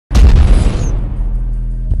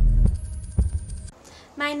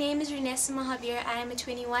My name is Renessa Mahavir. I am a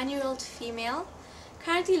 21-year-old female,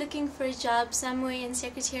 currently looking for a job somewhere in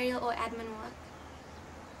secretarial or admin work.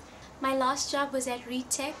 My last job was at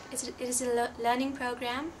ReTech. It is a learning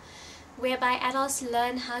program whereby adults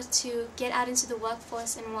learn how to get out into the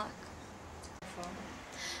workforce and work.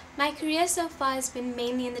 My career so far has been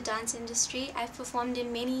mainly in the dance industry. I've performed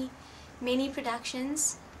in many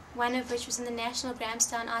productions, one of which was in the National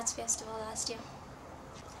Grahamstown Arts Festival last year.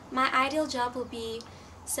 My ideal job will be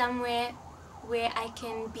somewhere where I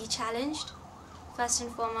can be challenged, first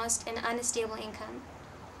and foremost, and earn a stable income.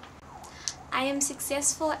 I am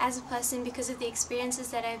successful as a person because of the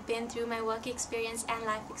experiences that I've been through, my work experience and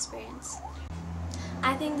life experience.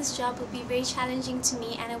 I think this job will be very challenging to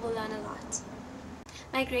me and I will learn a lot.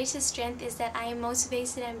 My greatest strength is that I am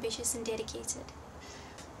motivated, ambitious and dedicated.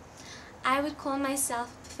 I would call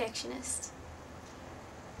myself a perfectionist.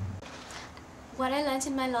 What I learned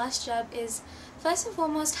in my last job is, first and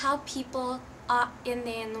foremost, how people are in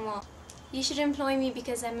the world. You should employ me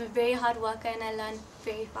because I'm a very hard worker and I learn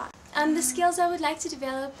very fast. The skills I would like to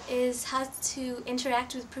develop is how to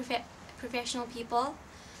interact with professional people.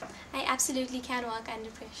 I absolutely can work under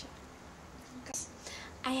pressure.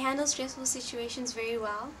 I handle stressful situations very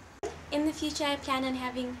well. In the future, I plan on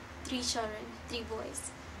having 3 children, 3 boys.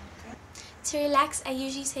 To relax, I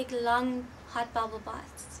usually take long, hot bubble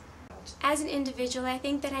baths. As an individual, I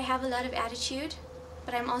think that I have a lot of attitude,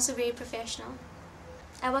 but I'm also very professional.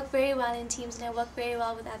 I work very well in teams and I work very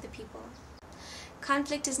well with other people.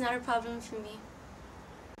 Conflict is not a problem for me.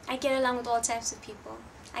 I get along with all types of people.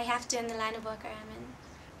 I have to in the line of work I am in.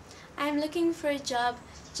 I am looking for a job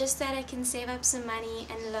just so that I can save up some money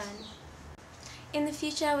and learn. In the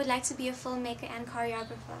future, I would like to be a filmmaker and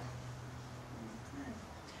choreographer.